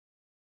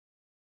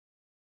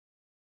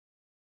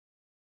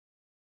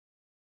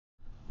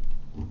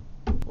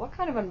What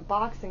kind of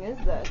unboxing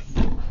is this?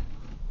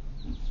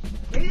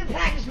 Give me the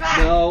package back!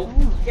 No.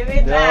 Give me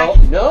it back!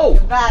 No!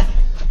 Give it back!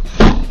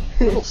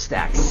 Lil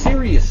Stacks,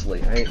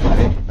 seriously.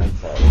 I'm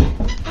sorry.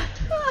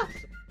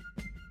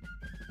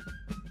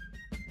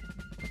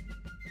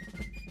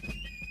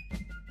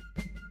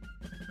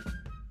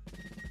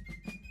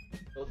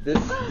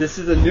 This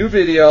is a new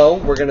video.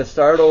 We're gonna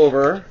start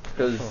over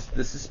because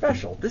this is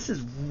special. This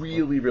is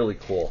really, really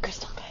cool.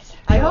 Crystal, guys.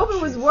 I hope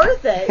it was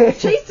worth it. You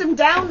chased him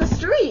down the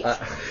street. I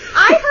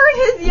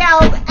heard his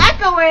yells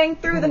echoing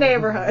through the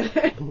neighborhood.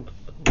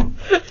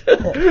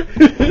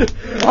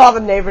 All the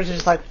neighbors are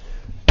just like,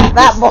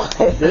 that boy.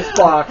 This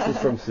box is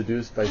from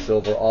Seduced by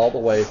Silver, all the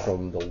way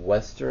from the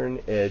western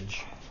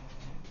edge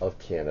of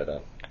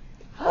Canada.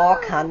 Oh,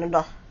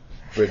 Canada.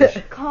 British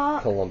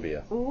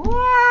Columbia.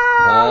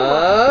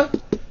 Wow.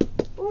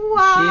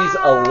 Wow. She's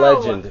a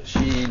legend.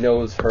 She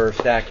knows her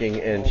stacking,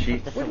 and she.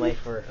 This away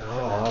for it.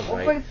 All We'll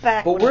right. put it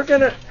back. But we're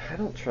gonna. I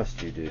don't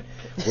trust you, dude.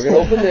 We're gonna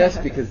open this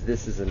because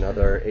this is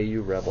another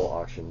AU Rebel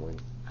auction win,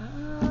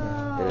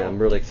 and I'm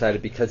really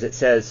excited because it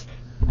says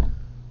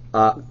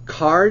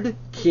card,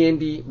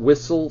 candy,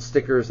 whistle,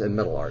 stickers, and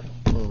metal art.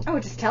 Oh,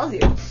 it just tells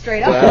you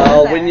straight up.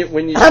 Well, when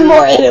you I'm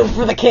more in it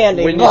for the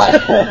candy. when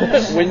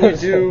you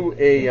do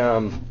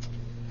a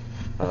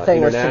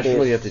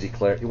internationally, you have to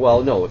declare.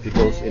 Well, no, if it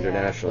goes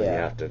international, you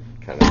have to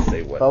kind of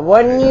say what. But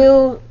when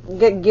you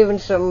get given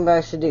something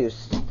by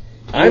Seduced,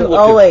 I'm you looking,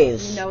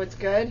 always You know it's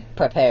good.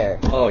 prepare.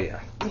 Oh yeah,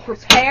 You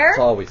prepare? it's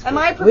always good. Am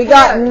I prepared? We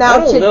got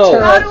mounted know.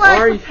 How do turrets. I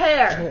Sorry.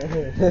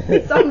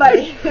 prepare?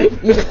 Somebody.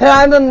 You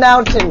climb a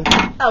mountain,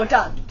 Oh,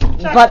 done.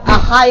 Check. but a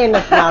high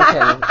enough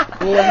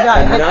mountain. You have got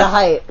to hit the Not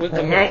height. with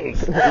the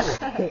mountains.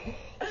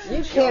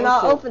 You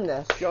cannot also- open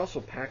this. She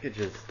also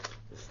packages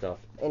the stuff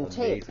In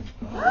tape.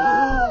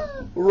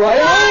 amazing.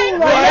 Right?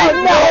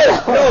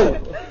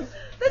 No.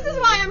 This is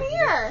why I'm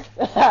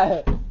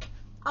here.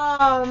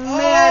 Oh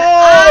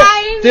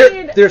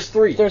man, There's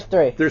three. There's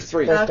three. There's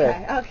three. There's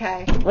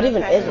Okay. What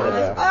even okay. is it?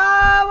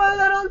 Oh, my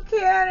little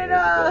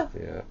Canada.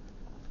 Yeah.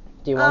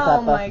 Do you want Oh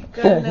that? my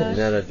goodness.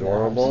 Isn't that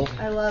adorable?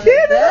 I love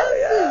it.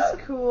 This is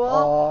cool.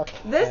 Oh,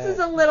 This is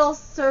a little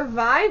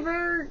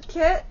survivor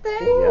kit thing.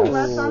 Yes.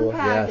 Let's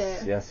unpack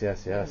it.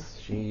 Yes.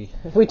 She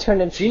we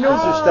turned into.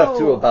 knows her stuff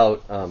too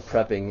about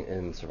prepping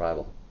and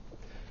survival.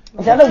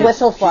 Is that a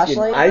whistle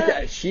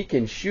flashlight? She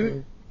can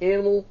shoot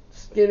animal,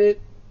 skin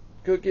it,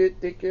 cook it,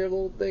 take care of the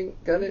little thing,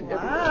 gun it.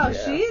 Wow,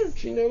 everything.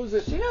 She knows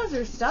it. She knows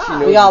her stuff. She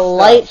knows We got her stuff.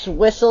 lights,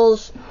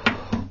 whistles.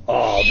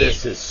 Oh,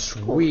 this is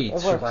sweet. It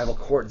works. Survival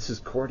cord. This is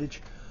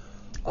cordage.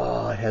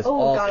 Oh, it has Oh,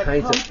 all got a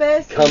kinds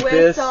compass, of compass,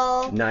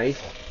 whistle.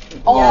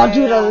 knife. Oh, Yeah.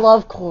 dude, I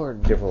love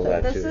cord. Careful with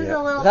that This too. is yeah.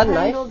 a little Is that a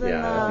knife? tangled in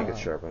Yeah, I the... think it's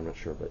sharp. I'm not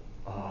sure, but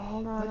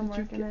Hold on, I'm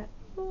working it.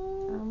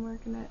 I'm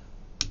working it.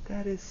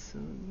 that is so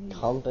neat.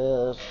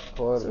 Compass,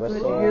 cord, So glad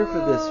whistle. you're here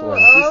for this one.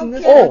 Isn't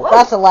this Oh,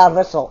 that's a loud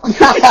whistle.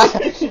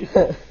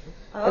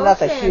 Oh, And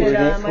that's a huge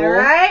Canada, am I cool.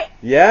 right?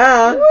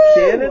 Yeah, Woo!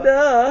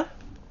 Canada.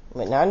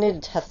 Wait, now I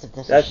need to test if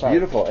this That's is sharp.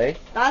 beautiful, eh?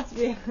 That's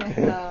beautiful.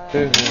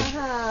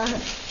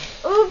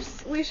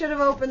 Oops, we should have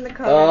opened the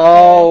cover.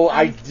 Oh,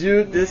 I I'm-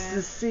 do. This yeah.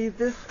 is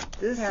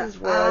this Here, is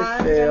where I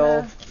I'm fail.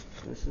 gonna-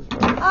 This is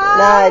where I fail.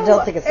 Nah, I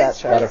don't think it's that It's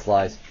sharp.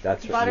 Butterflies.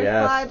 That's right. Butterfly,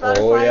 Yes. butterflies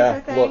Oh are yeah.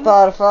 things. Look.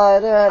 Butterfly,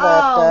 da,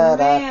 da, Oh, da,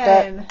 da,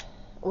 man.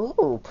 da.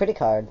 Ooh, pretty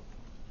card.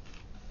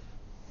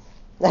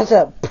 That's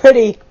a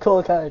pretty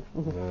cool card.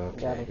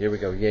 Okay, here we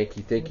go.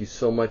 Yankee, thank you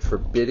so much for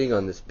bidding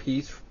on this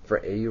piece for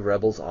AU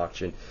Rebels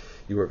auction.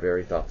 You were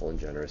very thoughtful and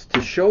generous.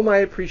 To show my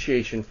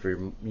appreciation for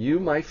you,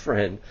 my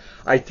friend,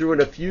 I threw in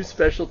a few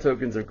special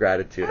tokens of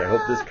gratitude. I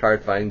hope this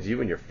card finds you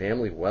and your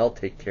family well.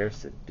 Take care,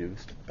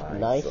 Seduced by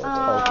Nice. Silver.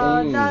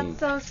 Oh, that's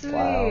so sweet.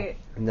 Wow.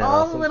 Isn't that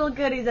All awesome? the little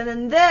goodies, and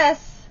then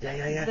this.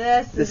 Yeah.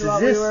 This is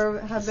what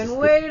we have been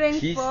waiting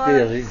Piece for.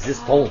 de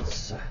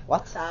resistance.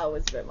 What? That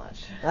was a bit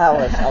much. That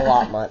was a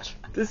lot much.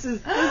 This is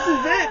it,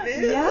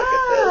 man. Look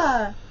at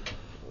Yeah.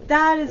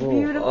 That is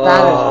beautiful.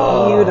 That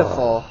is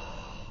beautiful.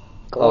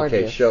 Gorgeous.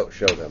 Okay,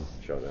 show them.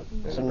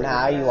 So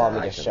now you want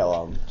me to show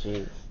them.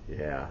 Jeez.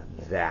 Yeah,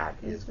 that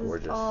is This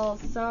gorgeous. is all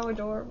so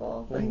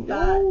adorable. I Like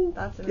know.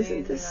 that's amazing.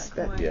 Isn't this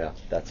that coin. yeah,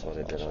 that's what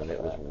I did on it.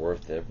 It was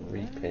worth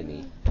every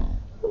penny. I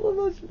love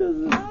how she does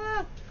this.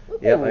 Ah,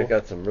 Yep, I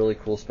got some really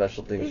cool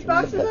special things these from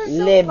boxes this. are so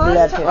Lib fun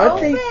letter. to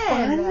Aren't they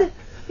open. fun?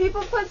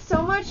 People put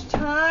so much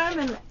time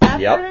and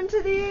effort Yep.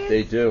 into these.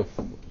 They do.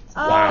 Oh,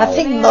 Wow. I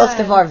think man. most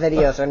of our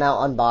videos are now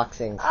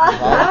unboxings. Of all the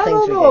I things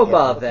don't we know get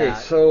about given. that.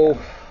 Okay, so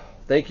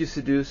thank you,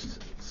 Seduced,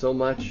 so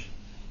much.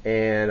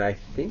 And I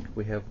think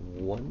we have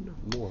one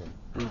more.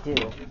 We do.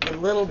 A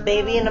little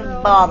baby in a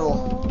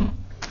bottle.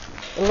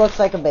 It looks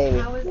like a baby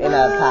How is in a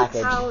that?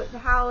 package.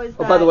 How is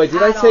that? Oh, by the way,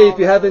 did I at say all if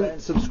you haven't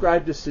relevant?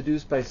 subscribed to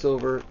Seduced by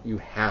Silver, you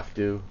have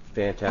to.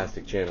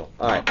 Fantastic channel.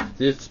 All right.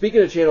 So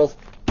speaking of channels,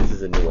 this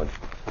is a new one.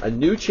 A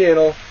new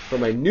channel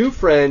from my new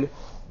friend,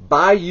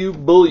 Bayou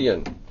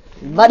Bullion.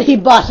 But he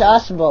bought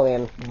us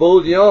bullion.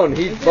 Bullion.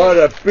 He bought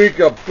a big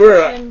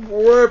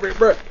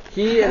bird.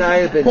 He and I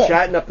have been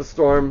chatting up the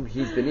storm.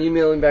 He's been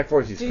emailing back and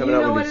forth. He's Do coming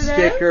you out know with new what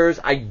it is? stickers.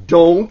 I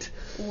don't.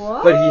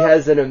 Whoa. But he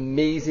has an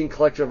amazing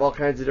collection of all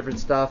kinds of different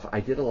stuff. I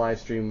did a live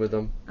stream with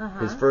him.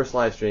 His first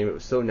live stream. It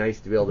was so nice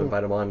to be able to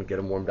invite him on and get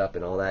him warmed up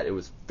and all that. It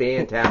was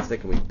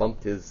fantastic, and we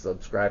bumped his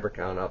subscriber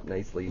count up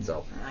nicely.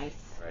 So, Nice.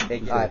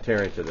 thank you for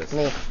tearing into this.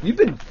 Me.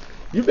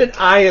 You've been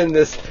eyeing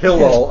this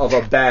pillow of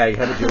a bag,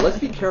 haven't you? Let's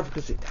be careful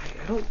because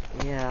I don't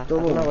Yeah. know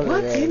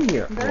what's in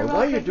here. Very well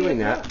While you're could be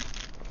doing a that.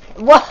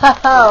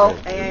 Wow.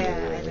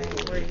 And then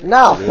we're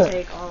No. gonna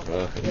take all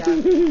of it.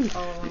 Yeah.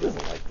 All of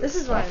it. This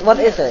is what What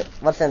is it?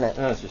 What's in it?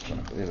 It's just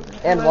chocolate. You know.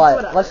 And What's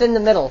what? what? What's in the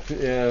middle?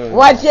 Yeah.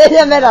 What's in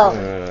the middle?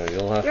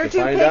 You'll have You're to too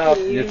find picky. out.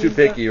 You're too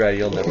picky, right?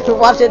 You'll never know.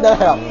 What's in the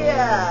middle?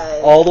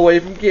 Yeah. All the way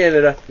from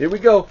Canada. Here we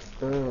go.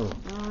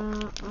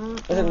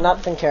 Is it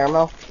nuts and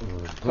caramel?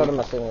 What am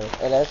I assuming?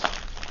 It is?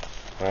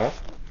 Huh?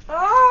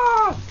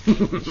 Oh!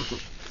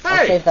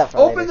 Hey, save that for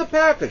open later. the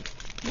package.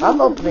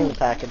 I'm opening the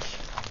package.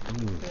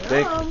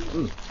 Thank Yum.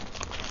 you.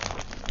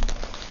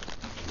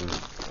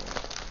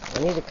 I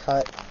need to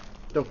cut.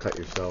 Don't cut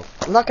yourself.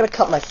 I'm not going to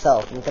cut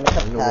myself. I'm going to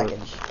cut I the don't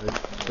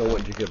package. don't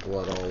want you to get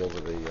blood all over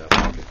the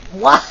package.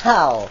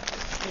 Wow!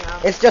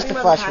 Yeah. It's just a Think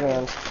about flesh the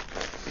wound.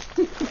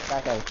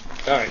 Second.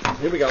 All right,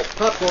 here we go.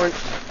 Popcorn.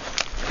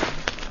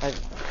 I-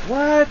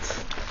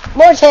 What?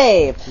 More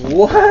tape!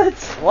 What?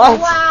 What?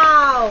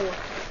 Wow.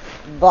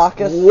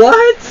 Bacchus.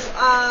 What?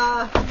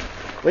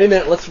 Wait a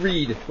minute. Let's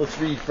read. Let's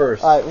read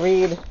first. Alright,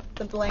 read.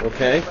 The blank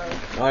Okay. paper.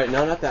 All right.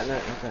 No, not that.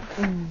 Not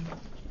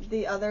that.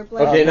 The other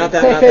blank. Okay, not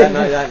that. Not that.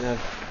 Not that. No.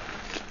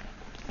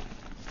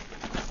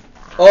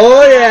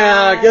 Oh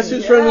yeah. Guess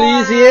who's from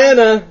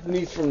Louisiana? And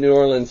he's from New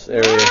Orleans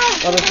area.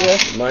 What is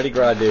this? Mardi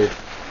Gras dude.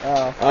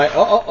 Oh. All right.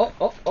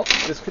 Oh.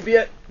 This could be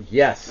it.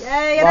 Yes.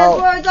 Yay, it Well,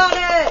 has words on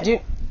it. Do you,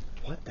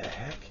 What the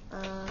heck?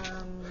 Um,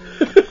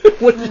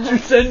 What did you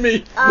send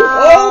me?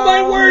 Oh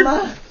my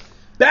word!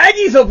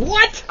 Baggies of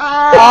what?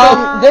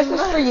 this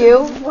is for you.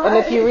 What? And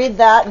if you read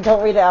that,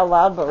 don't read it out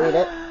loud, but read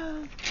it.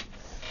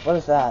 What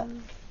is that?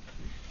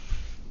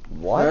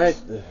 What? All right.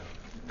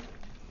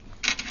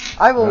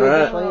 I will All read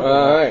right. this later.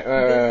 All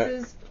right.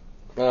 This is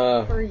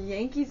Uh, for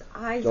Yankees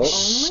eyes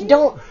Don't- only.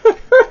 Don't.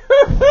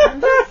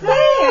 I'm just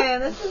saying,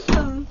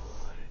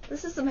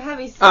 this is some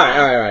heavy stuff.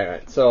 all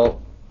right.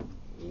 So,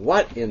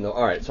 what in the?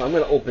 All right. So I'm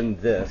going to open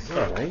this.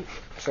 All right.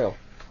 True.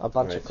 A All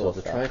bunch right. of cool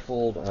So the stuff.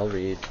 trifold. I'll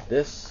read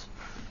this.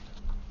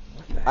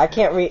 I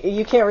can't read.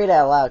 You can't read it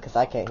out loud because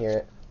I can't hear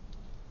it.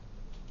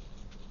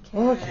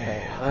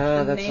 Okay.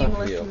 The That's not for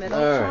nameless you. middle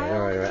All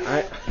child?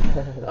 right.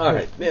 All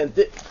right, man.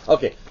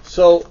 Okay.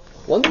 So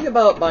one thing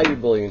about Bayou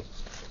Bullion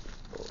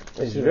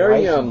is He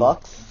very writes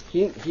books?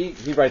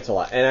 He writes a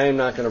lot, and I am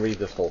not going to read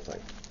this whole thing.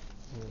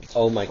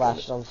 Oh my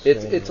Flash goodness! on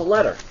It's screen. a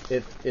letter.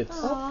 It's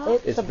Aw.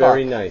 it's a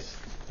very book. nice,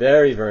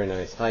 very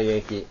nice. Hi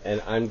Yankee,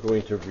 and I'm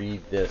going to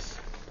read this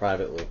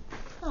privately.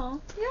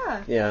 Oh,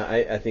 yeah. Yeah,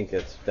 I think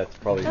that's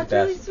probably That's the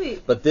best. really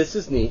sweet. But this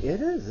is neat.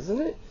 It is,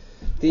 isn't it?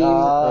 Theme Can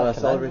I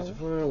celebrates the have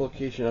floor,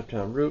 location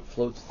Uptown Route,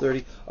 floats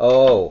 30.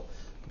 Oh,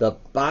 the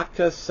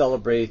Bacchus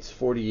celebrates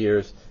 40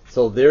 years.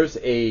 So there's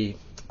a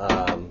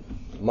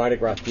Mardi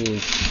Gras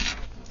themed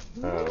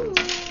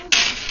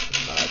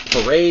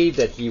parade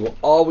that he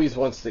always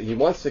wants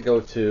to go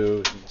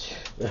to.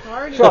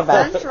 Party Sure,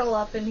 Beth. Central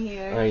up in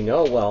here. I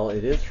know. Well,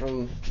 it is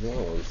from New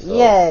Orleans. So.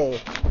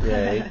 Yay!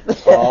 Yay!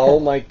 Oh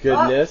my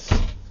goodness!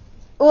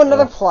 Oh,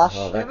 another plush.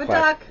 Oh, We have a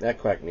that duck.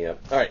 quacked me up.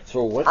 All right.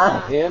 So what's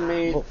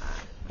handmade?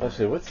 Let's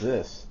see. What's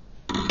this?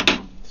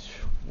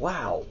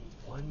 Wow!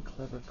 One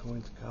clever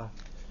coins cost.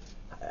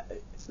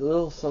 It's a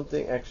little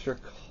something extra.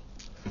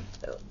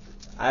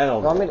 I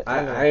don't Want me know. to-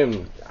 I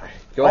am.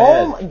 Go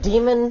Oh, ahead.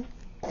 demon.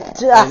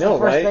 That's know, the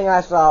first right? thing I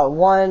saw.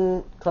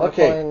 One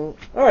Okay. coin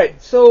All right.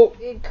 So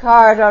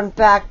card on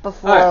back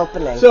before All right,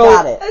 opening. so-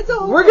 Got it. It's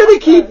a we're gonna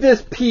keep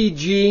this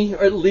PG,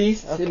 or at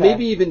least Okay.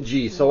 maybe even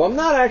G. So I'm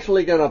not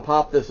actually gonna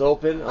pop this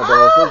open.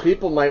 Although some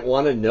people might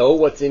want to know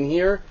what's in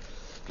here.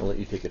 I'll let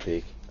you take a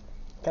peek.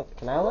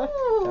 Can I look?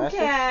 Can I see?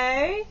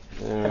 Okay.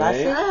 All Can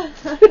I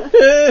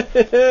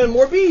right.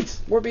 More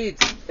beads. More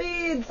beads.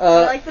 Beads.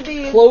 I like the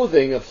beads.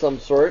 Clothing of some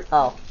sort.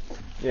 Oh.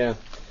 Yeah.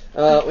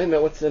 Wait a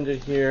minute. What's under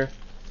here?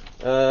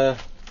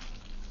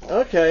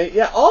 Okay.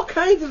 Yeah. All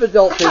kinds of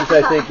adult things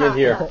I think in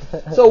here.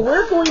 So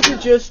we're going to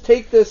just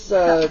take this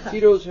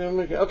Tito's.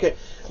 Okay.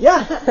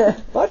 Yeah.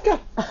 Vodka.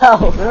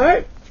 Oh. All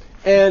right.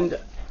 And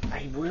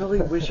I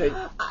really wish You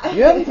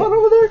having fun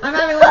over there? I'm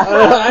having a lot of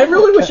fun. I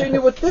really wish I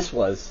knew what this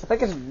was. I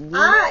think it's.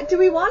 Do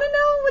we want to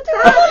know what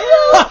that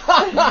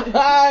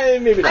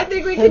is? Maybe I not.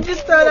 think we can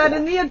just throw that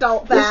in the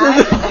adult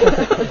bag.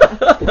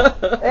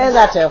 And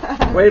that too.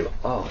 Wait.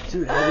 Oh,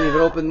 dude, I haven't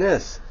even opened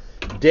this.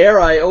 Dare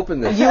I open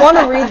this? Do you want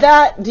to read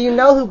that? Do you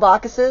know who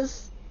Bacchus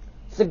is?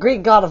 It's the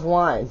Greek god of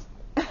wine.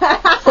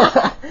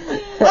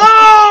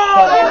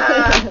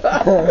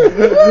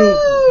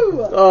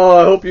 Oh,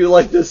 I hope you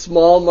like this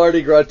small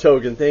Mardi Gras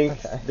token.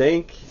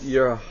 Thank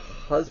your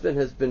husband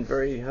has been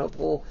very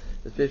helpful.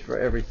 This fish for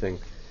everything.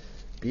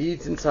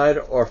 Beads inside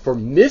or for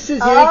Mrs.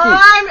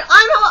 Yankee.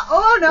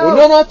 Oh no.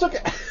 No, it's okay.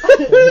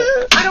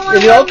 I don't want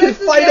And to y'all know can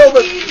Mrs. fight Yankee.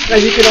 over.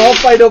 And you can all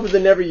fight over the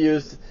never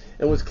used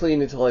and was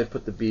clean until I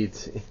put the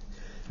beads.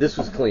 This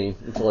was clean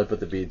until I put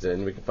the beads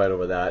in. We can fight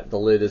over that. The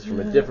lid is from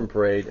a different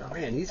parade. Oh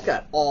man, he's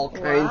got all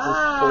kinds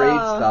of parade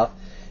stuff.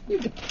 You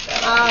can.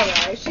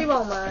 Alright, she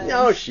won't mind.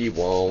 No, she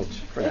won't.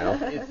 For now,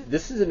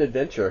 this is an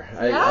adventure.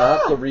 I'll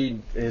have to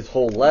read his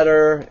whole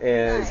letter,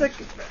 and it's like,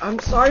 I'm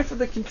sorry for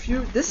the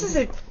confusion. This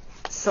is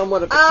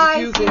somewhat of a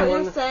confusing I see what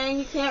one. you're saying.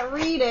 You can't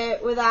read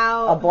it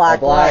without A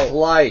black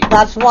light.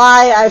 That's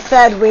why I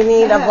said we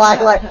need a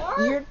black light.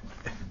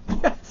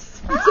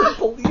 Yes, it's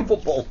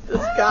unbelievable. This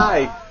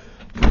guy,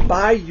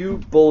 Bayou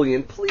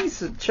Bullion.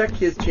 Please check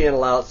his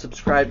channel out.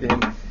 Subscribe to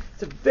him.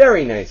 He's a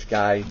very nice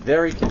guy.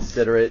 Very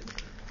considerate.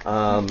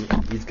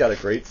 He's got a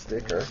great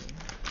sticker.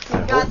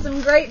 He's got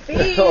some great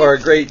beads. Or a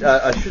great,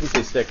 I shouldn't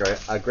say sticker,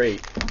 a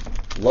great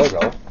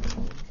logo.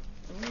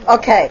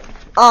 Okay.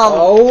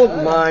 Oh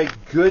my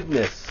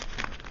goodness.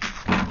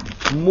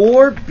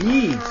 More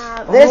beads.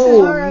 This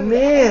is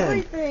man.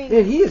 everything.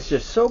 Man, he is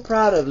just so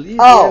proud of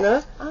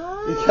Louisiana.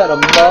 He's got a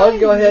mug.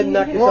 Go ahead and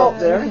knock yourself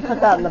there. Put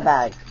that in the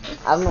bag.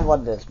 I don't know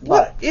what it is.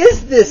 What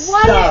is this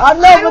stuff? I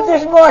know, but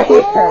there's more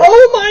here.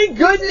 Oh my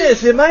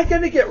goodness. Am I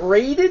going to get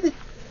raided?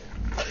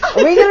 Are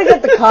we going to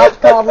get the cops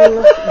called on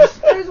this?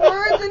 There's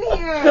words in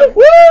here.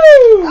 Woo!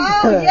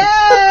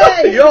 Oh,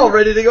 yay! You're all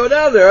ready to go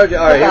down there, aren't you?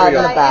 All right, here we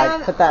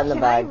go. Put that in the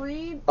bag. Can I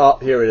read? Oh,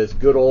 here it is.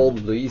 Good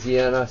old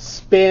Louisiana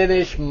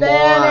Spanish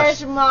moss.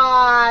 Spanish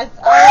moss.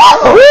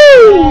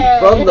 Woo!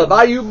 From the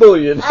Bayou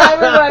Bullion.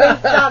 Everybody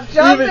stop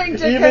jumping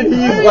to Even he's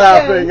conclusions.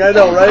 laughing. I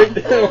know, right?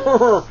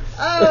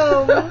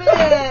 Oh,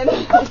 man.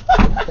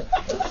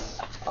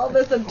 All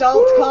this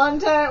adult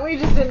content we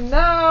just didn't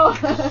know.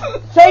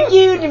 Thank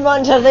you,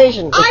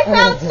 demonetization. I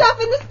found stuff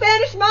in the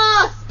Spanish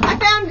moss. I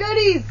found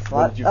goodies.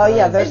 What? you Oh,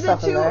 yeah, find? there's Is it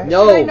stuff in too- there.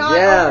 No, Should I not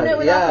open it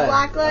without yeah. the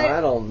black light?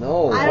 I don't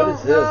know. I What don't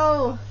is this?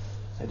 know.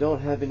 I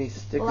don't have any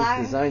stickers Black.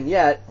 designed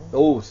yet.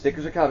 Oh,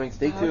 stickers are coming.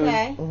 Stay tuned.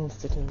 Okay.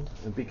 Stay tuned.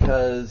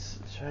 Because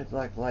shine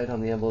black light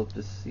on the envelope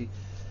to see.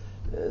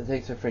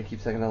 Thanks, my friend. Keep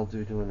second. I'll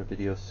be doing a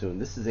video soon.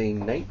 This is a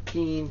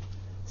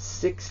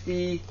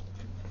 1960.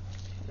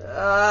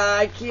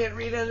 I can't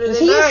read under Does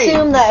the he nine.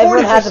 assume that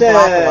everyone has a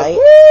black 40%. light?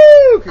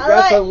 Woo!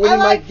 Congrats I on winning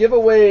my like-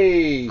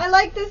 giveaway. I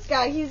like this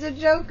guy. He's a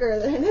joker.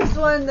 This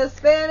one, the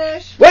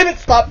Spanish. Wait a minute.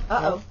 Stop.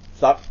 Uh-oh.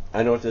 Stop.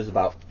 I know what this is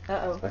about.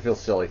 Uh-oh. I feel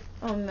silly.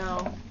 Oh,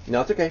 no.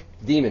 No, it's okay.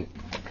 Demon.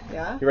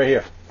 Yeah? You're right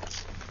here.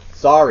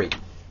 Sorry.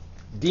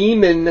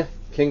 Demon,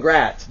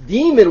 congrats.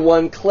 Demon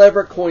won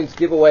Clever Coins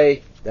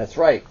giveaway. That's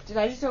right. Did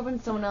I just open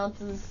someone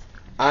else's?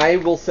 I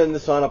will send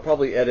this on. I'll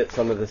probably edit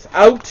some of this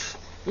out.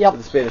 Yep. For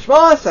the Spanish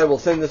Moss. I will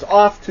send this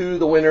off to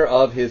the winner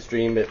of his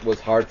stream. It was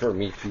hard for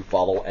me to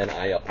follow, and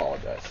I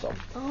apologize. So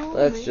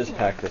let's just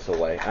pack this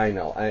away. I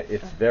know.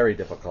 It's very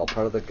difficult.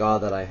 Part of the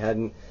God that I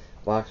hadn't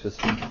box was...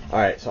 All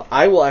right, so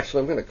I will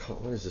actually... I'm going to...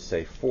 What does it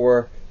say?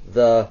 For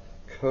the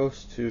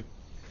coast to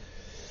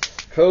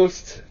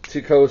coast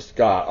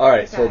God. All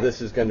right, so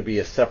this is going to be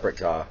a separate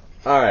God.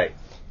 All right.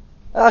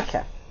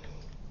 Okay.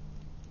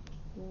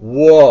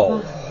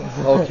 Whoa.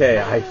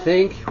 Okay, I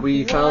think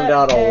we found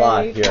out a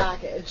lot here.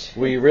 Package.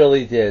 We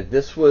really did.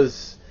 This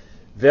was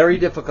very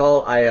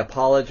difficult. I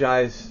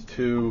apologize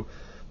to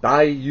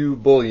Bayou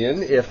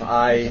Bullion if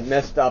I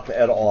messed up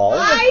at all.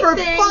 I For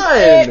think fun.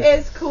 it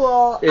is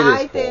cool. It is I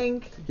cool.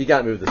 think He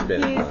got me with the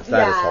Spanish He's- Moss.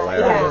 That is yeah,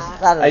 hilarious. yeah.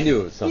 That is- I knew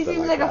it was he something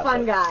seems like like a that.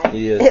 fun guy.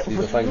 He is. He's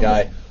a fun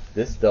guy.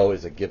 This, though,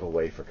 is a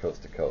giveaway for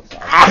Coast to Coast.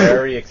 I'm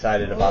very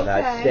excited about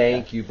that. Okay.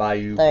 Thank you,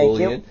 Bayou Thank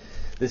Bullion. you.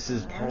 This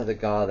is part of the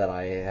God that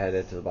I had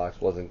into the box.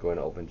 Wasn't going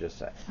to open just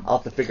yet. I'll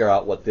have to figure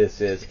out what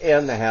this is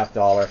and the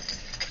 $50.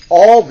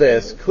 All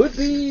this could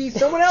be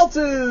someone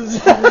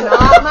else's. Not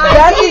my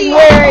That is bead.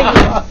 where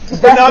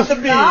But not the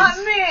beads. Not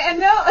me.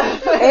 No.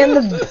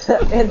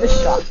 in the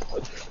shop.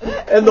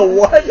 And the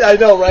what? I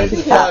know, right?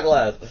 The shot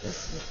glass.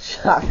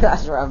 Shop.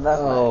 That's where I'm at.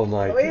 Oh,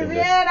 my goodness.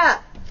 Louisiana.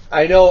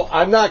 I know,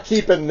 I'm not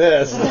keeping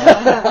this.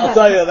 I'll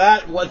tell you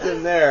that, what's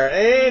in there.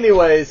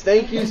 Anyways,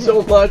 thank you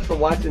so much for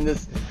watching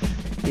this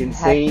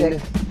insane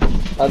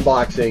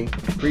unboxing.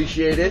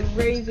 Appreciate it.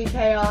 Crazy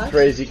chaos.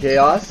 Crazy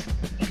chaos.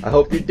 I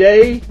hope your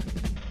day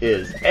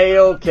is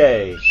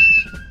A-OK.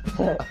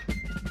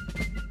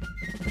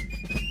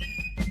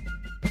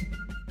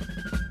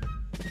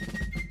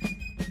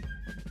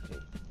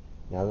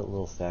 Now that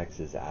Lil Stacks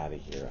is out of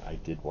here, I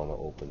did want to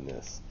open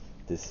this.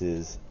 This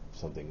is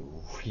something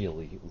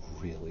really,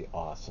 really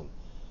awesome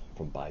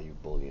from Bayou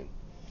Bullion.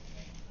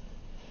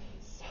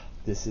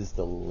 This is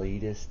the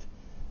latest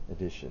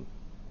addition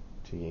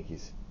to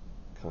Yankee's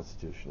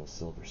Constitutional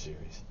Silver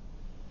Series.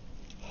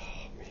 Oh,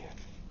 man.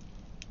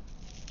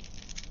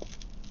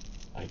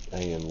 I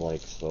am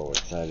like so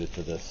excited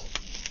for this.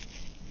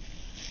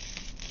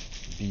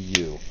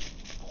 BU.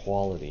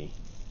 Quality.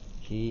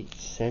 He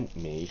sent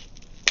me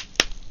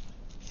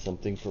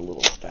something for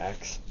Lil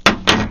Stacks.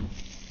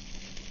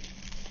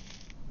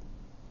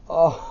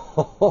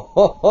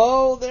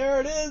 Oh, there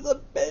it is, a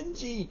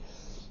Benji,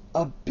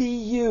 a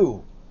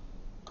BU,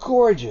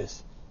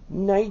 gorgeous,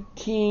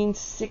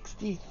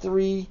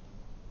 1963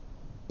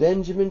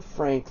 Benjamin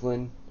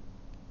Franklin,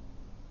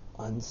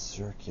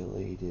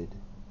 uncirculated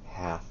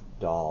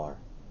 $50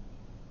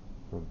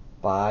 from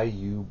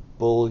Bayou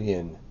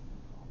Bullion.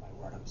 Oh my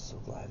word, I'm so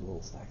glad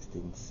Lil Stacks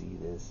didn't see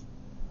this.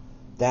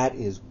 That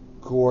is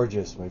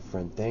gorgeous, my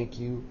friend. Thank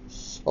you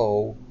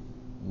so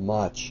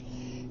much.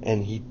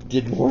 And he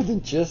did more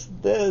than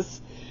just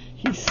this.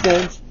 He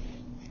sent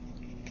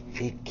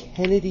a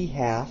Kennedy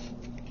half.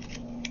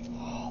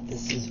 Oh,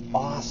 this is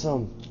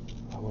awesome.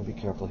 I want to be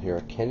careful here.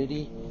 A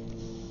Kennedy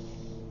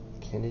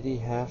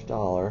half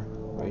dollar.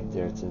 Right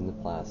there, it's in the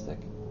plastic.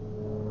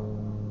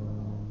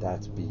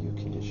 That's BU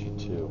condition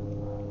too.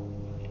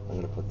 I'm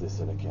going to put this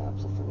in a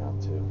capsule for now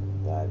too.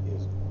 That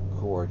is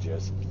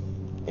gorgeous.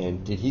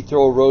 And did he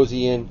throw a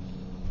Rosie in?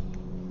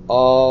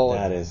 Oh,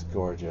 that is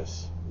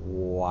gorgeous.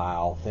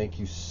 Wow. Thank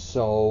you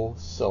so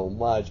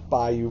much,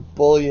 Bayou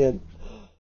Bullion.